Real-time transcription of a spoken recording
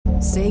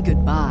Say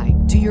goodbye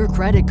to your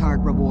credit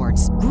card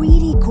rewards.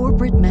 Greedy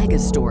corporate mega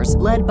stores,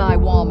 led by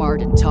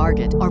Walmart and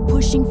Target, are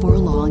pushing for a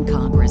law in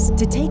Congress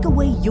to take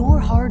away your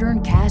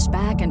hard-earned cash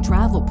back and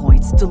travel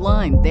points to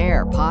line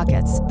their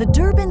pockets. The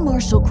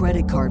Durbin-Marshall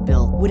credit card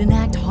bill would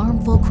enact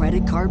harmful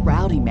credit card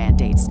routing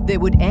mandates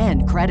that would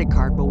end credit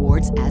card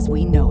rewards as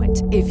we know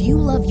it. If you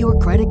love your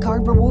credit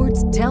card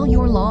rewards, tell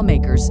your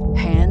lawmakers,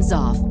 hands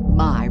off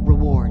my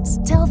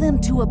rewards. Tell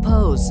them to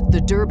oppose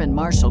the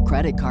Durbin-Marshall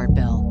credit card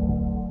bill.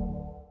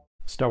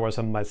 Star Wars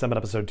 7x7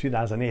 episode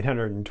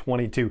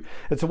 2822.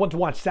 It's a What to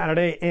Watch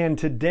Saturday, and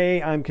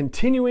today I'm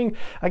continuing,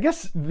 I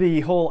guess, the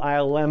whole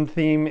ILM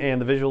theme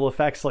and the visual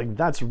effects. Like,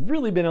 that's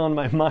really been on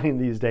my mind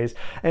these days.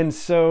 And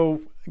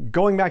so,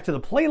 going back to the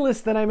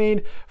playlist that I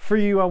made for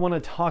you, I want to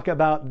talk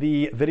about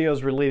the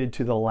videos related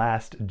to The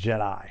Last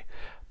Jedi.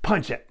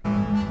 Punch it!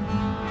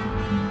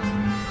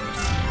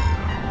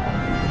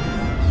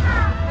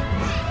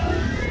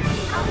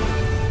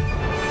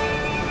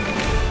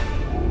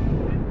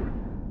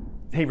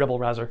 Hey Rebel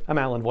Rouser, I'm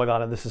Alan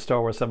Voivod, and this is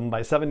Star Wars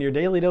 7x7, your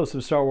daily dose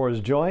of Star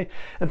Wars joy,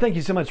 and thank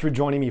you so much for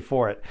joining me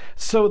for it.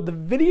 So the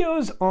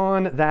videos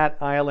on that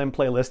ILM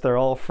playlist, they're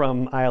all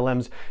from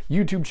ILM's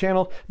YouTube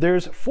channel.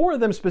 There's 4 of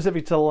them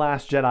specific to The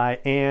Last Jedi,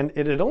 and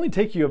it'd only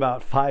take you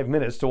about 5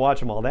 minutes to watch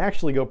them all. They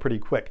actually go pretty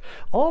quick.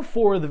 All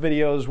 4 of the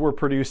videos were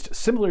produced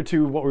similar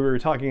to what we were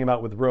talking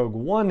about with Rogue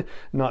One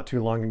not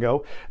too long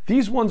ago.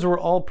 These ones were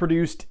all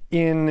produced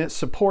in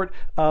support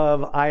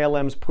of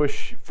ILM's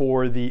push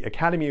for the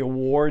Academy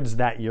Awards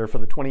that year. For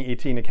the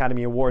 2018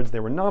 Academy Awards, they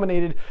were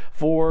nominated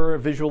for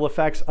visual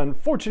effects.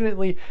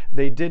 Unfortunately,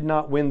 they did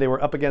not win. They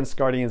were up against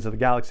Guardians of the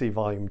Galaxy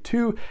Volume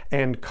 2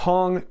 and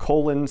Kong,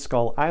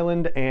 Skull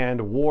Island, and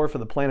War for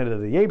the Planet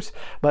of the Apes,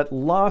 but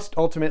lost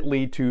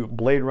ultimately to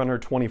Blade Runner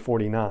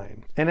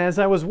 2049. And as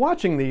I was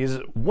watching these,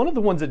 one of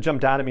the ones that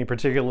jumped out at me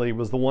particularly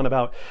was the one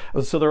about,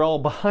 so they're all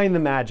behind the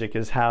magic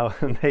is how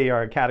they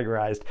are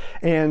categorized.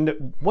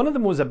 And one of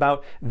them was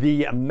about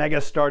the Mega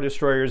Star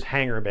Destroyer's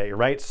hangar bay,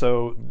 right?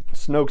 So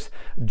Snoke's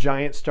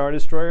giant Star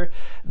Destroyer.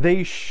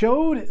 They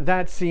showed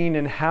that scene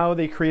and how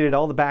they created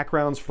all the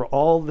backgrounds for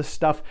all the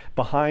stuff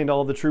behind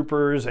all the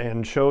troopers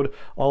and showed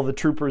all the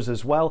troopers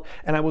as well.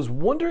 And I was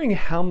wondering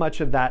how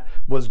much of that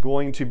was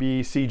going to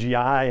be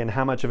CGI and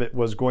how much of it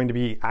was going to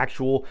be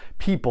actual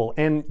people.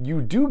 And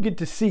you do get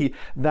to see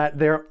that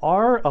there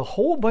are a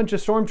whole bunch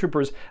of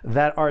stormtroopers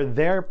that are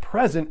there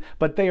present,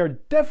 but they are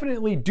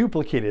definitely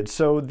duplicated.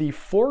 So the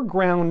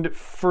foreground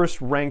first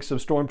ranks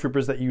of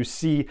stormtroopers that you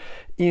see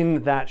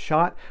in that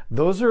shot,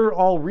 those are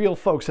all real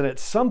folks, and at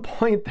some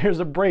point there's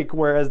a break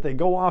where as they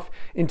go off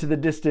into the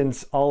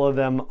distance, all of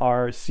them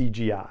are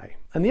CGI.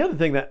 And the other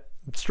thing that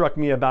struck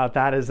me about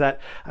that is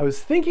that I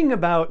was thinking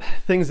about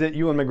things that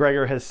Ewan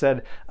McGregor has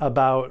said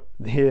about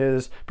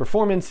his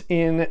performance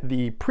in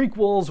the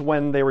prequels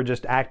when they were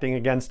just acting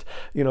against,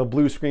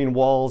 blue screen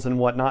walls and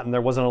whatnot, and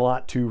there wasn't a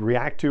lot to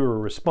react to or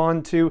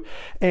respond to,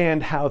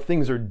 and how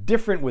things are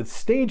different with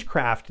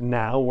stagecraft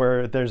now,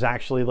 where there's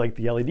actually like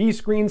the LED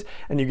screens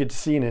and you get to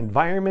see an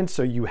environment,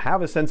 so you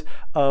have a sense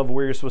of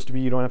where you're supposed to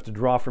be. You don't have to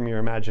draw from your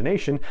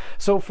imagination.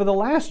 So for The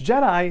Last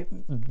Jedi,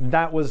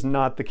 that was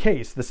not the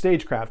case. The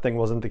stagecraft thing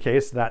wasn't the case.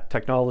 That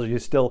technology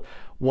still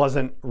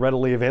wasn't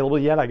readily available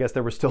yet. I guess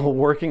they were still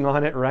working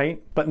on it,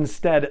 right? But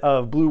instead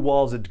of blue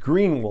walls, it's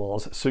green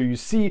walls. So you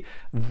see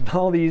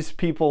all these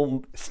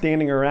people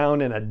standing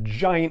around in a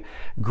giant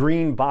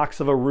green box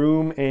of a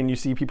room, and you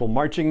see people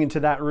marching into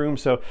that room.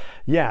 So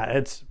yeah,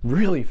 it's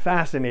really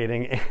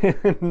fascinating.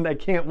 And I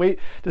can't wait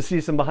to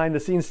see some behind the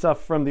scenes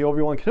stuff from the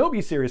Obi-Wan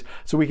Kenobi series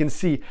so we can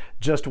see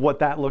just what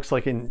that looks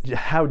like and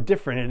how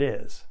different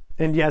it is.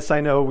 And yes, I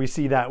know we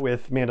see that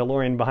with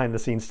Mandalorian behind the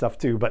scenes stuff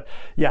too, but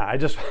yeah, I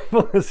just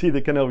want to see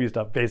the Kenobi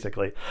stuff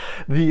basically.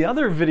 The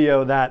other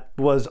video that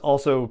was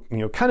also,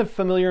 kind of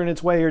familiar in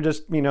its way, or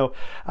just,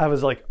 I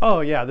was like, oh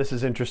yeah, this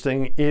is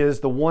interesting,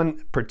 is the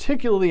one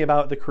particularly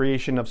about the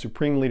creation of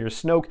Supreme Leader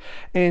Snoke.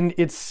 And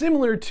it's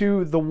similar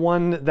to the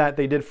one that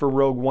they did for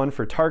Rogue One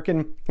for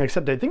Tarkin,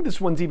 except I think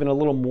this one's even a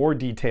little more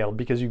detailed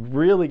because you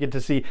really get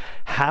to see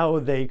how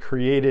they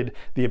created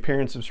the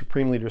appearance of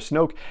Supreme Leader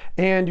Snoke.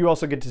 And you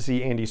also get to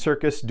see Andy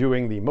Serkis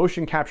doing the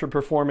motion capture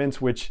performance,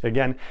 which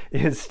again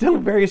is still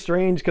very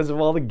strange because of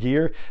all the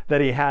gear that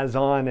he has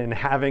on and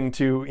having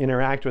to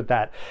interact with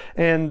that.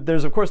 And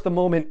there's of course the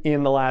moment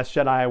in The Last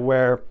Jedi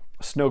where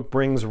Snoke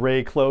brings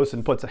Rey close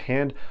and puts a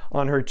hand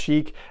on her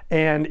cheek,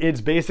 and it's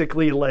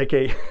basically like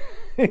a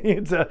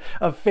it's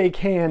a fake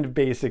hand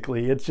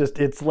basically.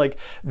 It's like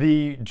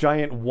the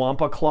giant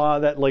Wampa claw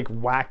that like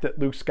whacked at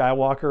Luke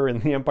Skywalker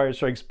in The Empire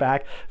Strikes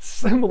Back.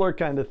 Similar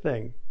kind of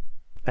thing.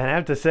 And I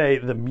have to say,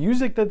 the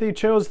music that they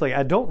chose, like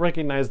I don't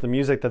recognize the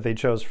music that they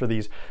chose for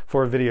these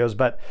 4 videos,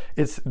 but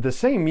it's the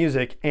same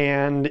music,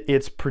 and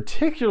it's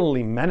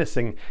particularly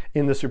menacing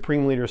in the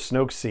Supreme Leader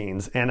Snoke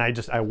scenes. And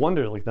I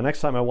wonder, like the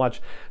next time I watch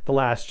The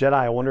Last Jedi,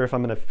 I wonder if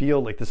I'm going to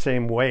feel like the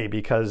same way,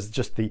 because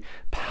just the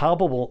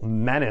palpable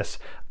menace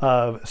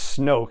of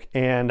Snoke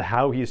and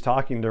how he's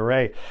talking to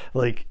Rey,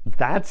 like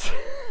that's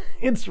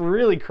it's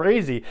really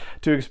crazy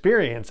to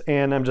experience.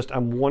 And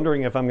I'm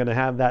wondering if I'm going to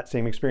have that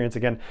same experience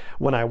again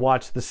when I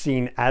watch the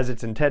scene as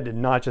it's intended,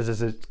 not just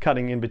as it's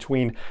cutting in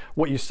between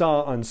what you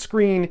saw on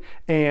screen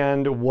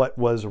and what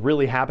was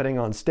really happening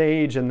on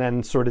stage, and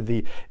then sort of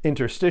the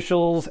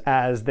interstitials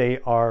as they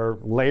are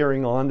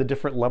layering on the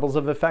different levels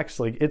of effects.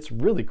 Like, it's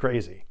really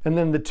crazy. And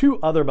then the two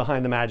other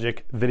Behind the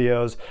Magic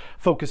videos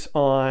focus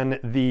on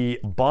the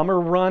bomber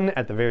run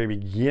at the very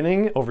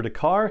beginning over to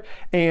Kahr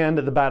and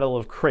the Battle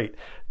of Crait.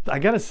 I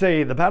gotta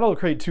say, the Battle of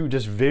Crait 2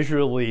 just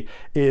visually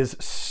is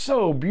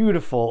so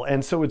beautiful,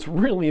 and so it's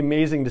really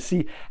amazing to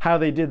see how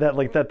they did that,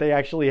 like that they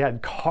actually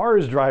had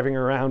cars driving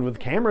around with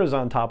cameras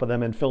on top of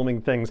them and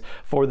filming things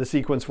for the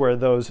sequence where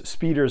those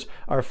speeders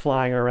are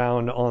flying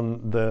around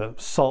on the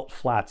salt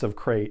flats of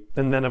Crait.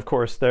 And then of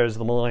course there's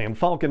the Millennium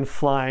Falcon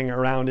flying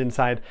around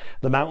inside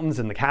the mountains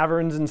and the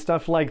caverns and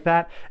stuff like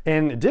that.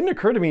 And it didn't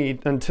occur to me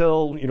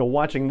until,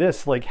 watching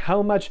this, like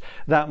how much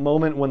that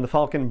moment when the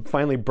Falcon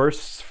finally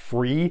bursts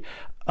free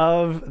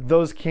of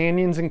those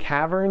canyons and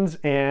caverns,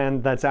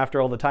 and that's after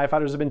all the TIE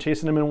fighters have been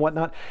chasing him and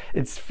whatnot.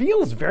 It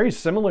feels very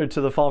similar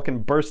to the Falcon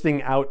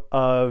bursting out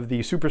of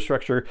the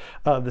superstructure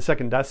of the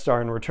second Death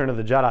Star in Return of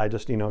the Jedi,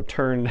 just,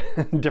 turned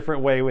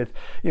different way with,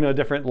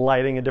 different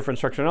lighting and different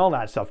structure and all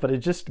that stuff. But it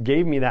just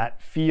gave me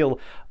that feel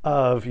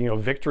of,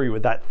 victory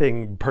with that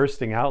thing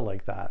bursting out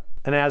like that.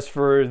 And as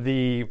for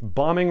the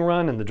bombing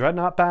run and the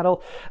Dreadnought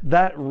battle,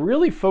 that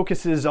really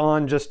focuses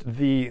on just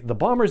the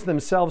bombers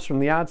themselves from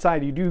the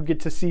outside. You do get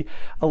to see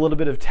a little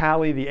bit of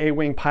Tali, the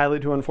A-Wing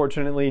pilot who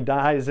unfortunately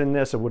dies in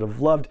this. I would have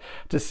loved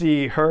to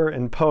see her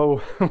and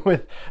Poe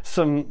with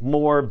some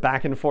more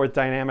back and forth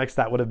dynamics.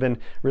 That would have been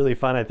really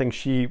fun. I think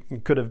she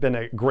could have been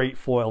a great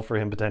foil for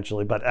him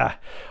potentially, but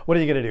what are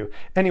you gonna do?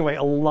 Anyway,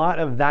 a lot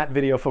of that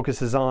video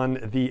focuses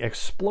on the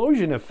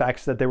explosion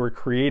effects that they were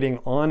creating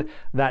on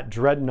that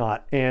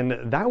Dreadnought, and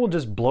that will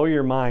just blow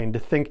your mind to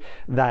think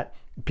that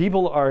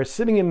people are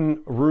sitting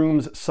in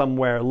rooms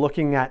somewhere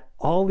looking at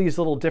all these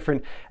little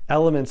different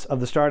elements of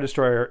the Star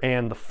Destroyer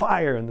and the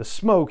fire and the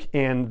smoke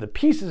and the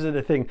pieces of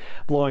the thing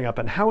blowing up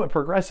and how it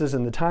progresses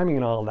and the timing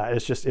and all of that.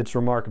 It's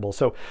remarkable.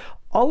 So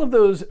all of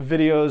those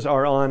videos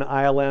are on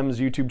ILM's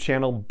YouTube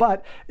channel,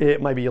 but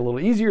it might be a little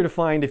easier to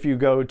find if you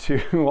go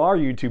to our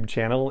YouTube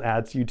channel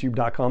at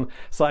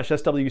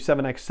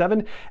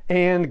youtube.com/SW7X7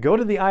 and go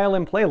to the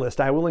ILM playlist.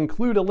 I will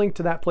include a link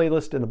to that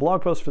playlist in the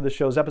blog post for this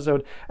show's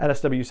episode at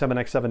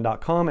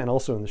SW7X7.com and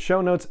also in the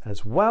show notes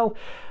as well.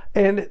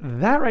 And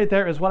that right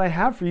there is what I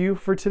have for you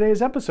for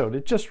today's episode.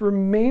 It just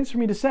remains for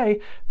me to say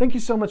thank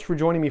you so much for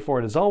joining me for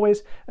it as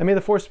always, and may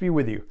the Force be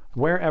with you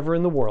wherever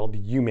in the world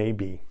you may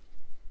be.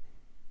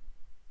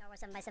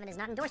 7x7 is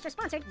not endorsed or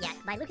sponsored yet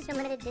by Lucasfilm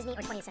Limited, Disney,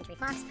 or 20th Century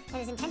Fox,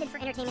 and is intended for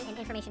entertainment and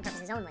information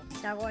purposes only.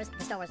 Star Wars,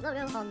 the Star Wars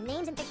logo, all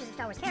names and pictures of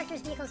Star Wars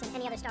characters, vehicles, and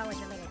any other Star Wars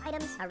related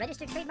items are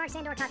registered trademarks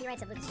and/or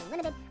copyrights of Lucasfilm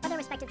Limited, or their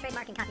respective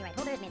trademark and copyright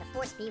holders. May the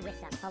Force be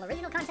with them. All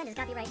original content is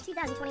copyright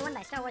 2021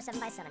 by Star Wars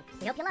 7x7.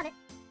 We hope you love it.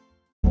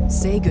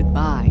 Say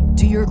goodbye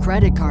to your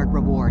credit card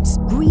rewards.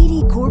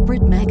 Greedy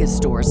corporate mega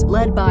stores,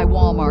 led by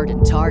Walmart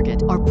and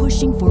Target, are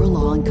pushing for a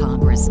law in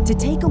Congress to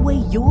take away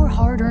your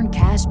hard-earned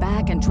cash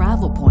back and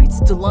travel points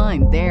to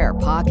line their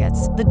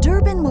pockets. The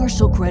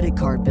Durbin-Marshall credit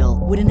card bill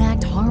would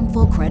enact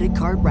harmful credit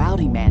card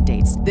routing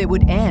mandates that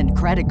would end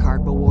credit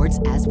card rewards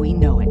as we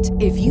know it.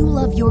 If you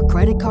love your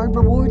credit card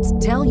rewards,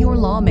 tell your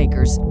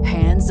lawmakers,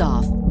 hands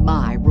off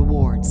my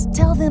rewards.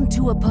 Tell them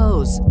to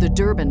oppose the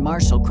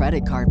Durbin-Marshall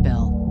credit card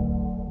bill.